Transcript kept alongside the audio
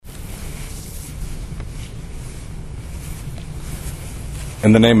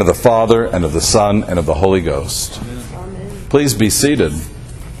In the name of the Father, and of the Son, and of the Holy Ghost. Amen. Please be seated.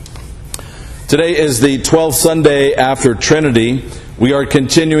 Today is the 12th Sunday after Trinity. We are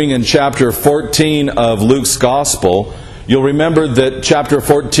continuing in chapter 14 of Luke's Gospel. You'll remember that chapter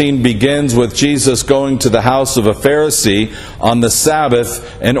 14 begins with Jesus going to the house of a Pharisee on the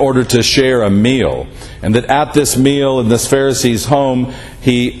Sabbath in order to share a meal. And that at this meal in this Pharisee's home,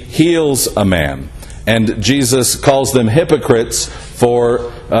 he heals a man. And Jesus calls them hypocrites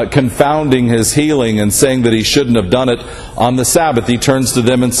for confounding his healing and saying that he shouldn't have done it on the Sabbath. He turns to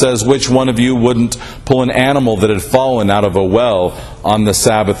them and says, "Which one of you wouldn't pull an animal that had fallen out of a well on the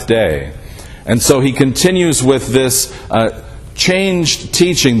Sabbath day?" And so he continues with this changed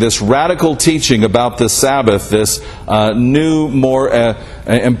teaching, this radical teaching about the Sabbath, this new, more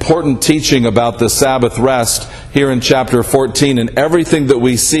important teaching about the Sabbath rest here in chapter 14. And everything that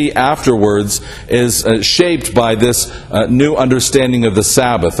we see afterwards is shaped by this new understanding of the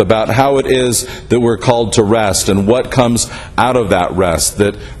Sabbath, about how it is that we're called to rest and what comes out of that rest.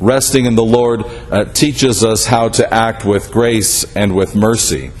 That resting in the Lord teaches us how to act with grace and with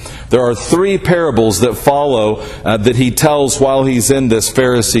mercy. There are three parables that follow that he tells while he's in this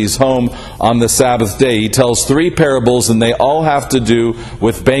Pharisee's home on the Sabbath day. He tells three parables, and they all have to do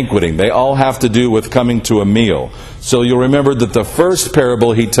with banqueting. They all have to do with coming to a meal. So you'll remember that the first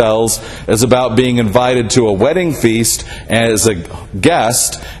parable he tells is about being invited to a wedding feast as a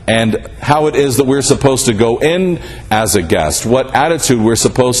guest, and how it is that we're supposed to go in as a guest, what attitude we're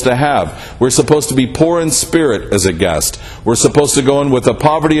supposed to have. We're supposed to be poor in spirit as a guest. We're supposed to go in with a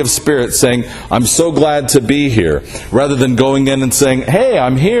poverty of spirit, saying, "I'm so glad to be here," rather than going in and saying, "Hey,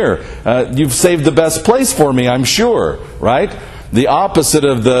 I'm here. You've saved the best place for me, I'm sure," right? The opposite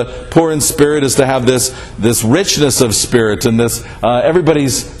of the poor in spirit is to have this richness of spirit and this,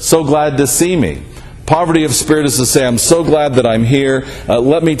 everybody's so glad to see me. Poverty of spirit is to say, "I'm so glad that I'm here.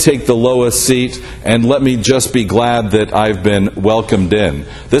 Let me take the lowest seat and let me just be glad that I've been welcomed in."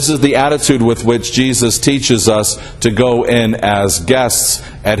 This is the attitude with which Jesus teaches us to go in as guests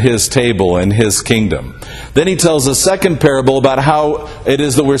at His table in His kingdom. Then He tells a second parable about how it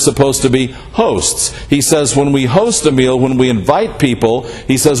is that we're supposed to be hosts. He says when we host a meal, when we invite people,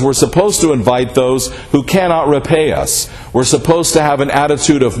 He says we're supposed to invite those who cannot repay us. We're supposed to have an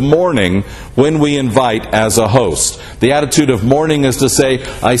attitude of mourning when we invite as a host. The attitude of mourning is to say,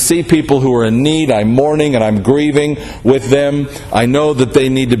 I see people who are in need, I'm mourning and I'm grieving with them. I know that they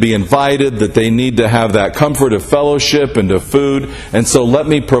need to be invited, that they need to have that comfort of fellowship and of food, and so let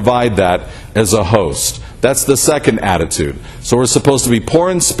me provide that as a host. That's the second attitude. So we're supposed to be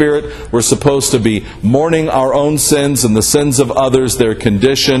poor in spirit. We're supposed to be mourning our own sins and the sins of others, their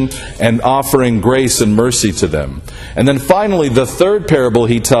condition, and offering grace and mercy to them. And then finally, the third parable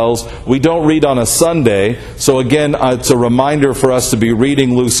he tells, we don't read on a Sunday. So again, it's a reminder for us to be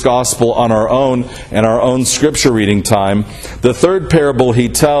reading Luke's Gospel on our own and our own scripture reading time. The third parable he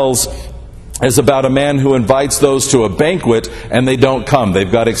tells is about a man who invites those to a banquet and they don't come.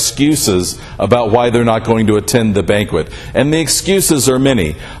 They've got excuses about why they're not going to attend the banquet. And the excuses are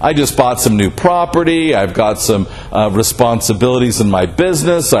many. I just bought some new property. I've got some responsibilities in my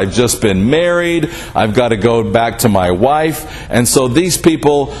business. I've just been married. I've got to go back to my wife. And so these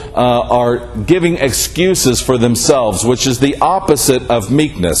people are giving excuses for themselves, which is the opposite of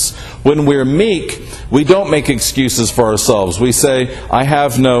meekness. When we're meek, we don't make excuses for ourselves. We say, I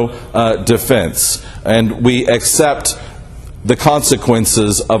have no defense. And we accept the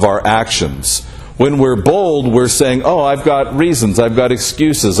consequences of our actions. When we're bold, we're saying, oh, I've got reasons, I've got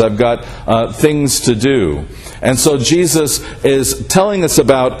excuses, I've got things to do. And so Jesus is telling us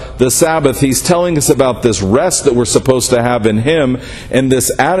about the Sabbath. He's telling us about this rest that we're supposed to have in Him, and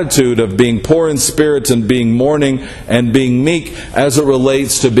this attitude of being poor in spirit and being mourning and being meek as it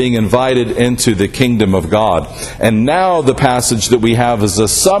relates to being invited into the kingdom of God. And now the passage that we have is a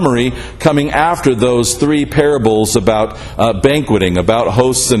summary coming after those three parables about banqueting, about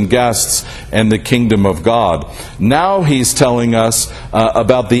hosts and guests and the kingdom of God. Now He's telling us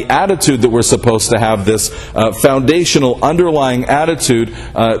about the attitude that we're supposed to have, this foundational underlying attitude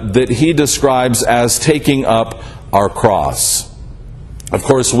that He describes as taking up our cross. Of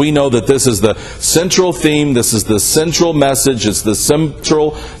course, we know that this is the central theme, this is the central message, it's the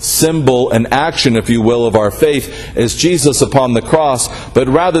central symbol and action, if you will, of our faith, is Jesus upon the cross. But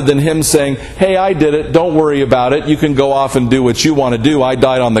rather than Him saying, hey, I did it, don't worry about it, you can go off and do what you want to do, I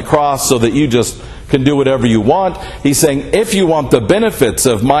died on the cross so that you just can do whatever you want. He's saying, if you want the benefits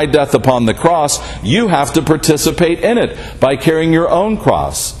of my death upon the cross, you have to participate in it by carrying your own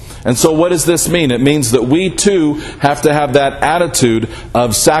cross. And so what does this mean? It means that we too have to have that attitude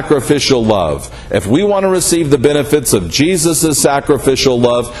of sacrificial love. If we want to receive the benefits of Jesus' sacrificial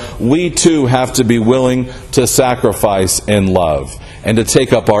love, we too have to be willing to sacrifice in love and to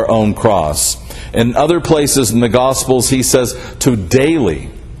take up our own cross. In other places in the Gospels, he says to daily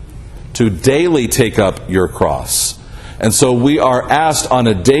take up your cross. And so we are asked on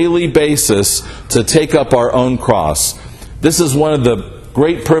a daily basis to take up our own cross. This is one of the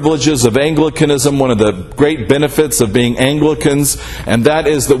great privileges of Anglicanism, one of the great benefits of being Anglicans, and that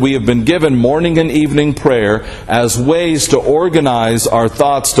is that we have been given morning and evening prayer as ways to organize our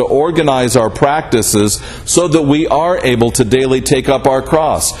thoughts, to organize our practices, so that we are able to daily take up our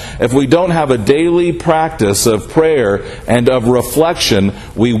cross. If we don't have a daily practice of prayer and of reflection,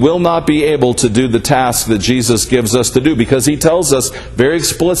 we will not be able to do the task that Jesus gives us to do, because He tells us very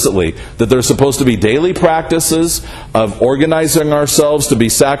explicitly that there's supposed to be daily practices of organizing ourselves to be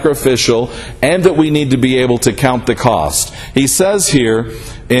sacrificial, and that we need to be able to count the cost. He says here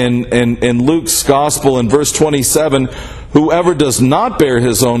in Luke's Gospel in verse 27, whoever does not bear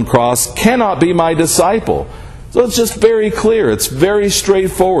his own cross cannot be my disciple. So it's just very clear, it's very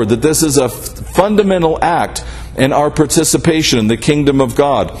straightforward that this is a fundamental act in our participation in the kingdom of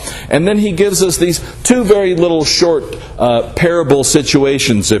God. And then he gives us these two very little short parable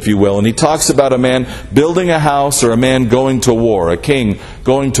situations, if you will. And he talks about a man building a house or a man going to war, a king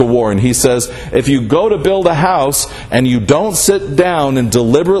going to war. And he says, if you go to build a house and you don't sit down and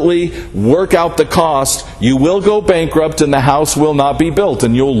deliberately work out the cost, you will go bankrupt and the house will not be built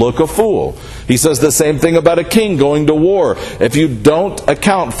and you'll look a fool. He says the same thing about a king going to war. If you don't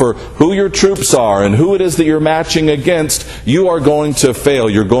account for who your troops are and who it is that you're matching against, you are going to fail.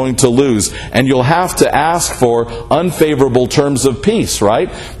 You're going to lose. And you'll have to ask for unfavorable terms of peace, right?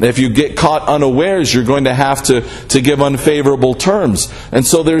 If you get caught unawares, you're going to have to give unfavorable terms. And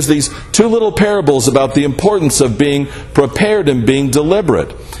so there's these two little parables about the importance of being prepared and being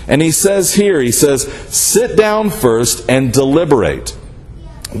deliberate. And he says here, he says, sit down first and deliberate.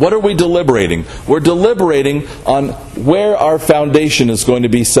 What are we deliberating? We're deliberating on where our foundation is going to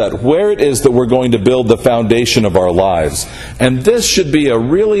be set, where it is that we're going to build the foundation of our lives. And this should be a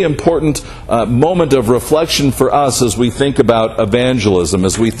really important moment of reflection for us as we think about evangelism,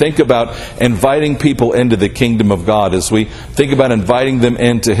 as we think about inviting people into the kingdom of God, as we think about inviting them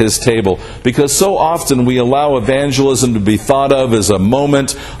into His table. Because so often we allow evangelism to be thought of as a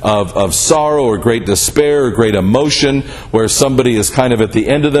moment of sorrow or great despair or great emotion, where somebody is kind of at the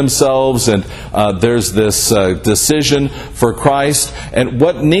end of themselves and there's this decision for Christ. And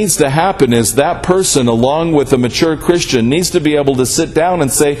what needs to happen is that person, along with a mature Christian, needs to be able to sit down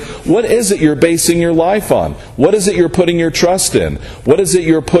and say, what is it you're basing your life on? What is it you're putting your trust in? What is it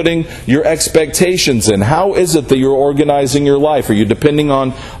you're putting your expectations in? How is it that you're organizing your life? Are you depending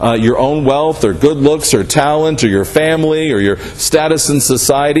on your own wealth or good looks or talent or your family or your status in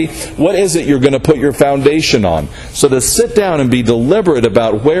society? What is it you're going to put your foundation on? So to sit down and be deliberate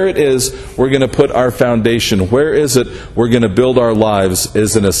about where it is we're going to put our foundation, where is it we're going to build our lives,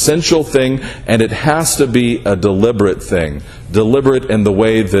 is an essential thing, and it has to be a deliberate thing. Deliberate in the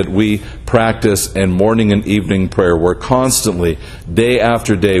way that we practice in morning and evening prayer. We're constantly, day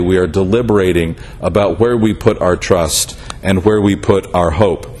after day, we are deliberating about where we put our trust and where we put our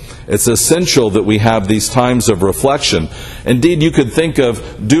hope. It's essential that we have these times of reflection. Indeed, you could think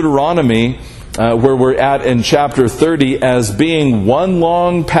of Deuteronomy, where we're at in chapter 30, as being one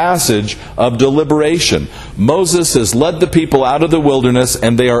long passage of deliberation. Moses has led the people out of the wilderness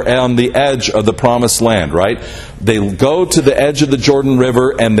and they are on the edge of the promised land, right? They go to the edge of the Jordan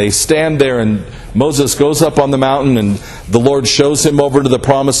River and they stand there, and Moses goes up on the mountain and the Lord shows him over to the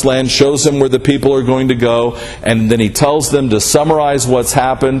promised land, shows him where the people are going to go, and then He tells them to summarize what's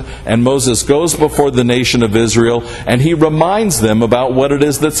happened, and Moses goes before the nation of Israel and he reminds them about what it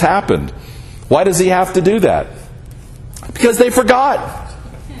is that's happened. Why does he have to do that? Because they forgot.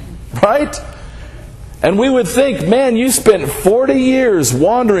 Right? And we would think, man, you spent 40 years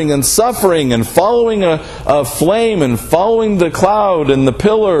wandering and suffering and following a flame and following the cloud and the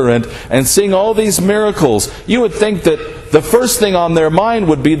pillar and seeing all these miracles. You would think that the first thing on their mind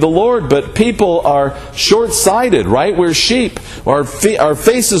would be the Lord, but people are short-sighted, right? We're sheep. Our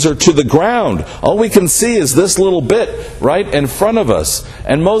faces are to the ground. All we can see is this little bit right in front of us.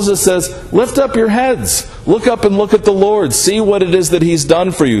 And Moses says, lift up your heads. Look up and look at the Lord. See what it is that He's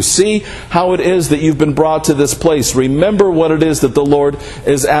done for you. See how it is that you've been brought to this place. Remember what it is that the Lord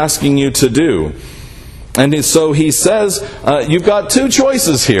is asking you to do. And so He says, you've got two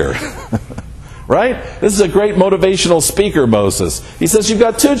choices here. Right? This is a great motivational speaker, Moses. He says you've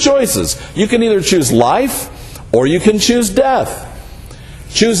got two choices. You can either choose life or you can choose death.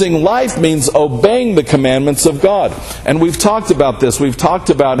 Choosing life means obeying the commandments of God. And we've talked about this. We've talked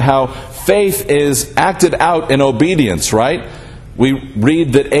about how faith is acted out in obedience, right? We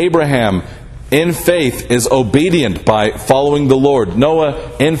read that Abraham, in faith, is obedient by following the Lord.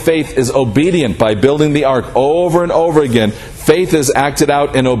 Noah, in faith, is obedient by building the ark over and over again. Faith is acted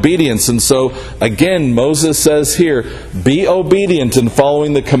out in obedience. And so, again, Moses says here, be obedient in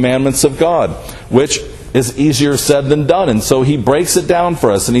following the commandments of God, which is easier said than done. And so he breaks it down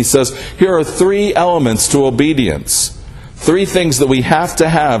for us. And he says, here are 3 elements to obedience. 3 things that we have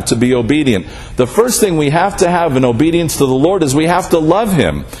to be obedient. The first thing we have to have in obedience to the Lord is we have to love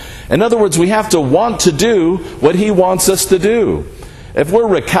Him. In other words, we have to want to do what He wants us to do. If we're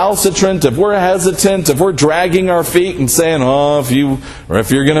recalcitrant, if we're hesitant, if we're dragging our feet and saying, if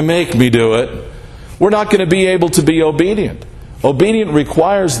you're going to make me do it, we're not going to be able to be obedient. Obedience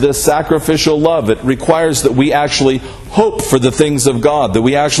requires this sacrificial love. It requires that we actually hope for the things of God, that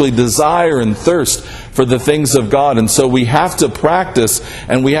we actually desire and thirst for the things of God. And so we have to practice,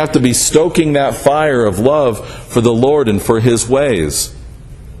 and we have to be stoking that fire of love for the Lord and for His ways.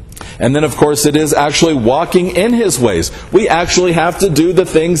 And then, of course, it is actually walking in His ways. We actually have to do the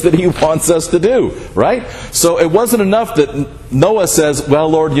things that He wants us to do, right? So it wasn't enough that Noah says, well,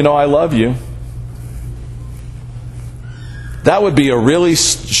 Lord, I love you. That would be a really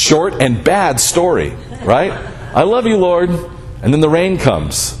short and bad story, right? I love you, Lord. And then the rain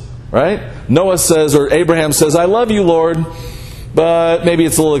comes, right? Noah says, or Abraham says, I love you, Lord, but maybe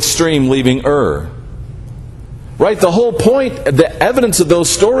it's a little extreme leaving Ur. Right? The whole point, the evidence of those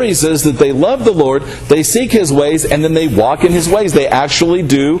stories is that they love the Lord, they seek His ways, and then they walk in His ways. They actually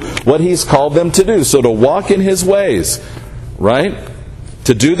do what He's called them to do. So to walk in His ways, right?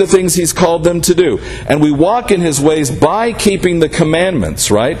 To do the things He's called them to do. And we walk in His ways by keeping the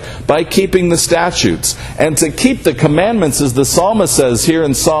commandments, right? By keeping the statutes. And to keep the commandments, as the psalmist says here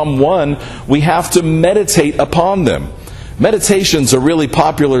in Psalm 1, we have to meditate upon them. Meditation's a really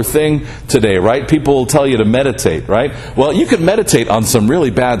popular thing today, right? People will tell you to meditate, right? Well, you can meditate on some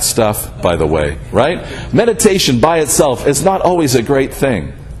really bad stuff, by the way, right? Meditation by itself is not always a great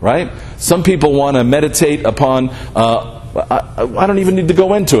thing, right? Some people want to meditate upon, I don't even need to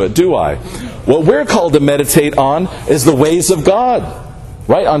go into it, do I? What we're called to meditate on is the ways of God,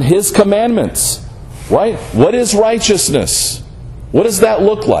 right? On His commandments, right? What is righteousness? What does that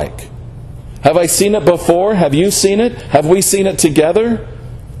look like? Have I seen it before? Have you seen it? Have we seen it together?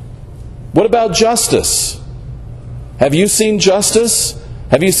 What about justice? Have you seen justice?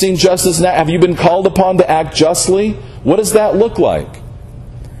 Have you seen justice now? Have you been called upon to act justly? What does that look like?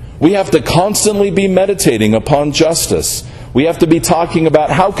 We have to constantly be meditating upon justice. We have to be talking about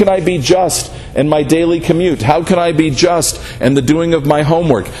how can I be just in my daily commute? How can I be just in the doing of my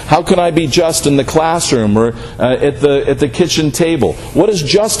homework? How can I be just in the classroom or at the kitchen table? What does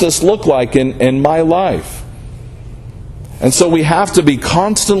justice look like in my life? And so we have to be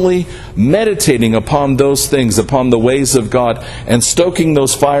constantly meditating upon those things, upon the ways of God, and stoking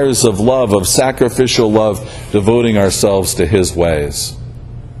those fires of love, of sacrificial love, devoting ourselves to His ways.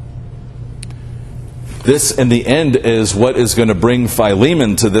 This, in the end, is what is going to bring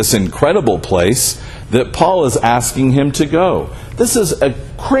Philemon to this incredible place that Paul is asking him to go. This is a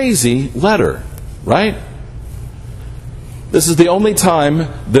crazy letter, right? This is the only time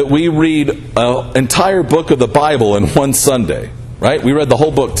that we read an entire book of the Bible in one Sunday, right? We read the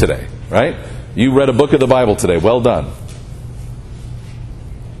whole book today, right? You read a book of the Bible today. Well done.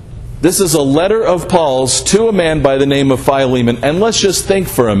 This is a letter of Paul's to a man by the name of Philemon. And let's just think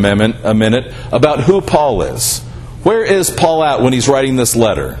for a minute about who Paul is. Where is Paul at when he's writing this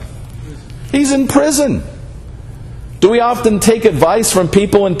letter? He's in prison. Do we often take advice from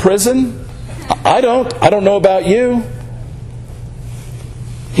people in prison? I don't. I don't know about you.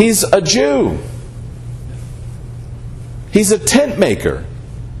 He's a Jew. He's a tent maker.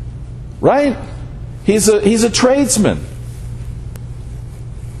 Right? He's a tradesman.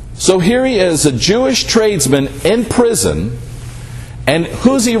 So here he is, a Jewish tradesman in prison. And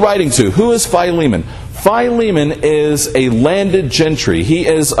who's he writing to? Who is Philemon? Philemon is a landed gentry. He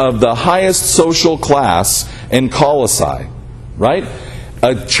is of the highest social class in Colossae. Right?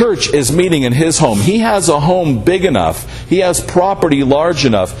 A church is meeting in his home. He has a home big enough. He has property large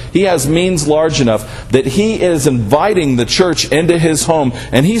enough. He has means large enough that he is inviting the church into his home.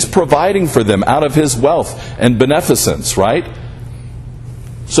 And he's providing for them out of his wealth and beneficence. Right?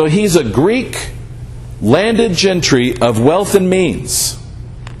 So he's a Greek landed gentry of wealth and means.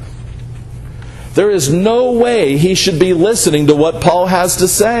 There is no way he should be listening to what Paul has to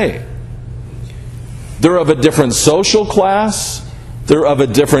say. They're of a different social class. They're of a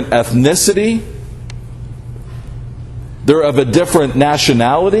different ethnicity. they're of a different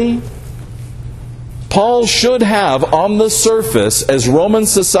nationality. Paul should have, on the surface, as Roman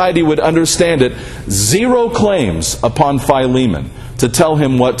society would understand it, zero claims upon Philemon to tell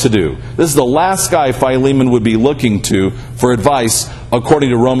him what to do. This is the last guy Philemon would be looking to for advice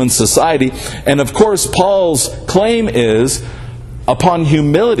according to Roman society. And of course, Paul's claim is upon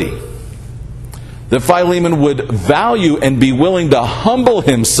humility. That Philemon would value and be willing to humble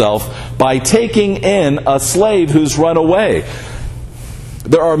himself by taking in a slave who's run away.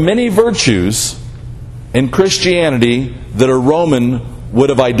 There are many virtues in Christianity that a Roman would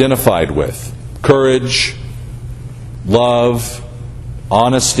have identified with. Courage, love,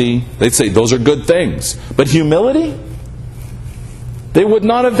 honesty. They'd say those are good things. But humility? They would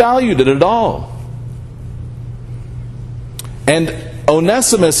not have valued it at all. And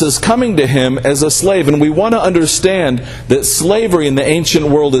Onesimus is coming to him as a slave, and we want to understand that slavery in the ancient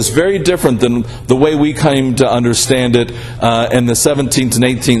world is very different than the way we came to understand it in the 17th and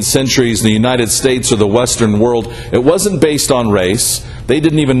 18th centuries in the United States or the Western world. It wasn't based on race. They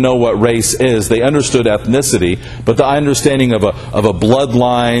didn't even know what race is. They understood ethnicity, but the understanding of a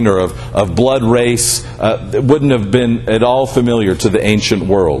bloodline or of blood race wouldn't have been at all familiar to the ancient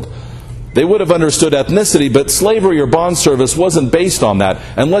world. They would have understood ethnicity, but slavery or bond service wasn't based on that,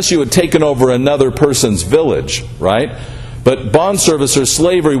 unless you had taken over another person's village, right? But bond service or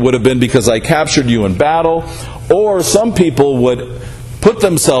slavery would have been because I captured you in battle, or some people would put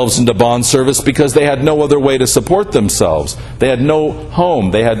themselves into bond service because they had no other way to support themselves. They had no home.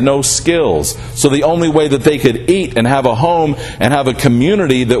 They had no skills. So the only way that they could eat and have a home and have a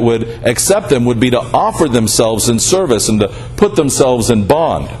community that would accept them would be to offer themselves in service and to put themselves in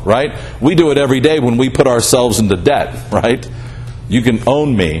bond, right? We do it every day when we put ourselves into debt, right? You can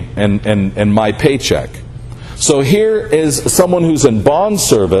own me and my paycheck. So here is someone who's in bond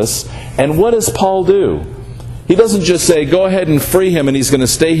service, and what does Paul do? He doesn't just say, go ahead and free him and he's going to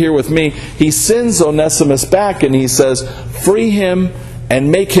stay here with me. He sends Onesimus back and he says, free him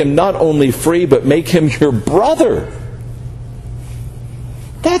and make him not only free, but make him your brother.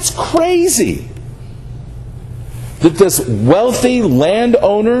 That's crazy. That this wealthy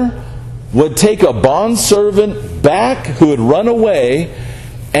landowner would take a bondservant back who had run away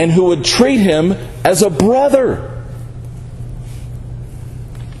and who would treat him as a brother.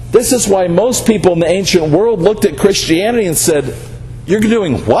 This is why most people in the ancient world looked at Christianity and said, you're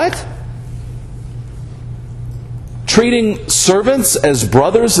doing what? Treating servants as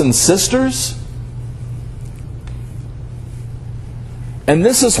brothers and sisters? And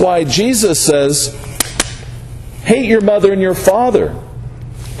this is why Jesus says, hate your mother and your father.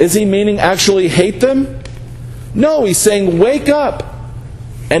 Is he meaning actually hate them? No, he's saying wake up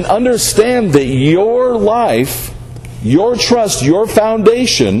and understand that your life, your trust, your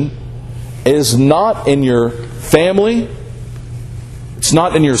foundation is not in your family. It's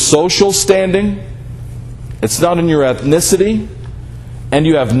not in your social standing. It's not in your ethnicity. And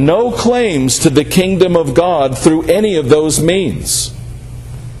you have no claims to the kingdom of God through any of those means.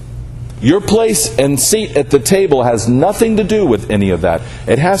 Your place and seat at the table has nothing to do with any of that.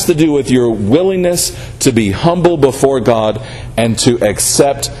 It has to do with your willingness to be humble before God and to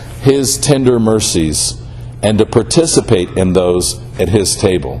accept His tender mercies and to participate in those at His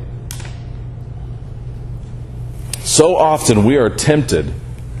table. So often we are tempted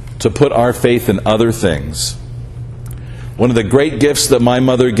to put our faith in other things. One of the great gifts that my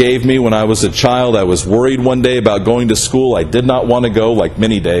mother gave me when I was a child, I was worried one day about going to school. I did not want to go, like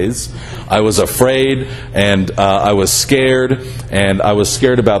many days. I was afraid and I was scared. And I was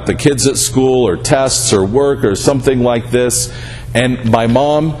scared about the kids at school or tests or work or something like this. And my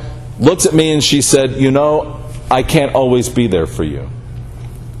mom looked at me and she said, you know, I can't always be there for you.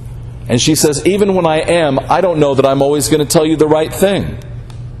 And she says, even when I am, I don't know that I'm always going to tell you the right thing.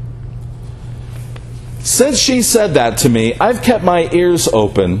 Since she said that to me, I've kept my ears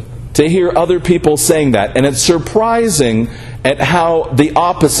open to hear other people saying that. And it's surprising at how the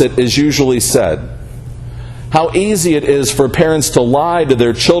opposite is usually said. How easy it is for parents to lie to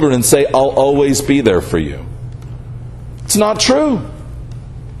their children and say, I'll always be there for you. It's not true.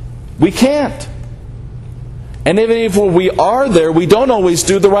 We can't. And even if we are there, we don't always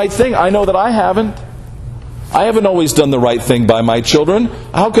do the right thing. I know that I haven't. I haven't always done the right thing by my children.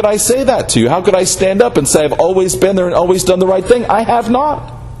 How could I say that to you? How could I stand up and say I've always been there and always done the right thing? I have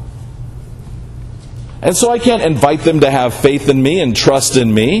not. And so I can't invite them to have faith in me and trust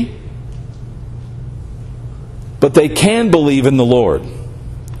in me. But they can believe in the Lord.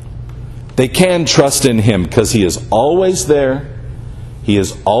 They can trust in Him because He is always there. He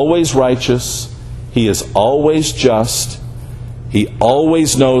is always righteous. He is always just. He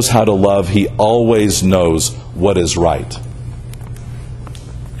always knows how to love. He always knows what is right.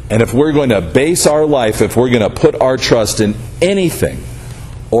 And if we're going to base our life, if we're going to put our trust in anything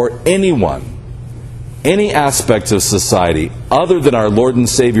or anyone, any aspect of society other than our Lord and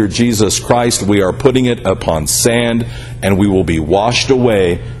Savior Jesus Christ, we are putting it upon sand, and we will be washed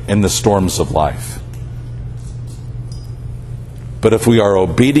away in the storms of life. But if we are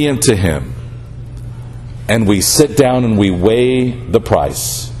obedient to Him, and we sit down and we weigh the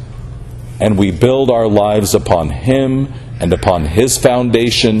price, and we build our lives upon Him and upon His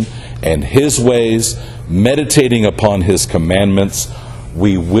foundation and His ways, meditating upon His commandments,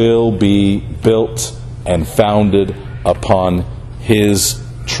 we will be built and founded upon His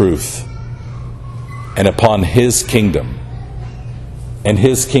truth and upon His kingdom. And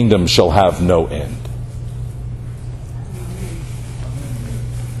His kingdom shall have no end.